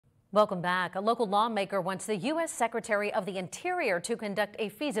Welcome back. A local lawmaker wants the U.S. Secretary of the Interior to conduct a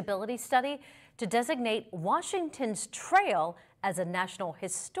feasibility study to designate Washington's trail as a National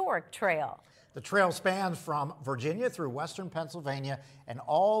Historic Trail. The trail spans from Virginia through western Pennsylvania and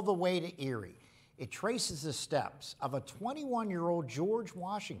all the way to Erie. It traces the steps of a 21-year-old George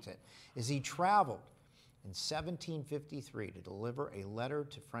Washington as he traveled in 1753 to deliver a letter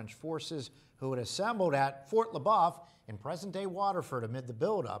to French forces who had assembled at Fort LeBoeuf in present-day Waterford amid the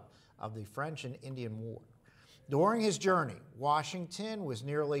buildup of the French and Indian War. During his journey, Washington was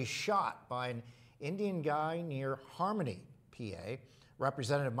nearly shot by an Indian guy near Harmony, PA.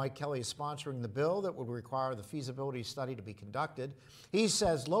 Representative Mike Kelly is sponsoring the bill that would require the feasibility study to be conducted. He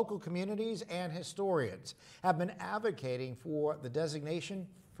says local communities and historians have been advocating for the designation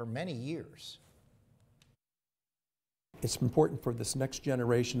for many years. It's important for this next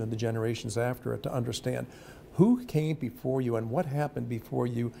generation and the generations after it to understand who came before you and what happened before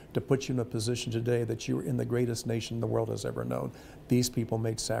you to put you in a position today that you're in the greatest nation the world has ever known. These people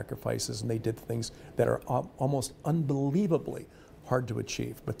made sacrifices and they did things that are almost unbelievably hard to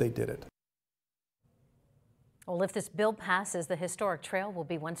achieve, but they did it. Well, if this bill passes, the historic trail will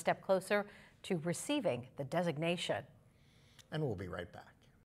be one step closer to receiving the designation. And we'll be right back.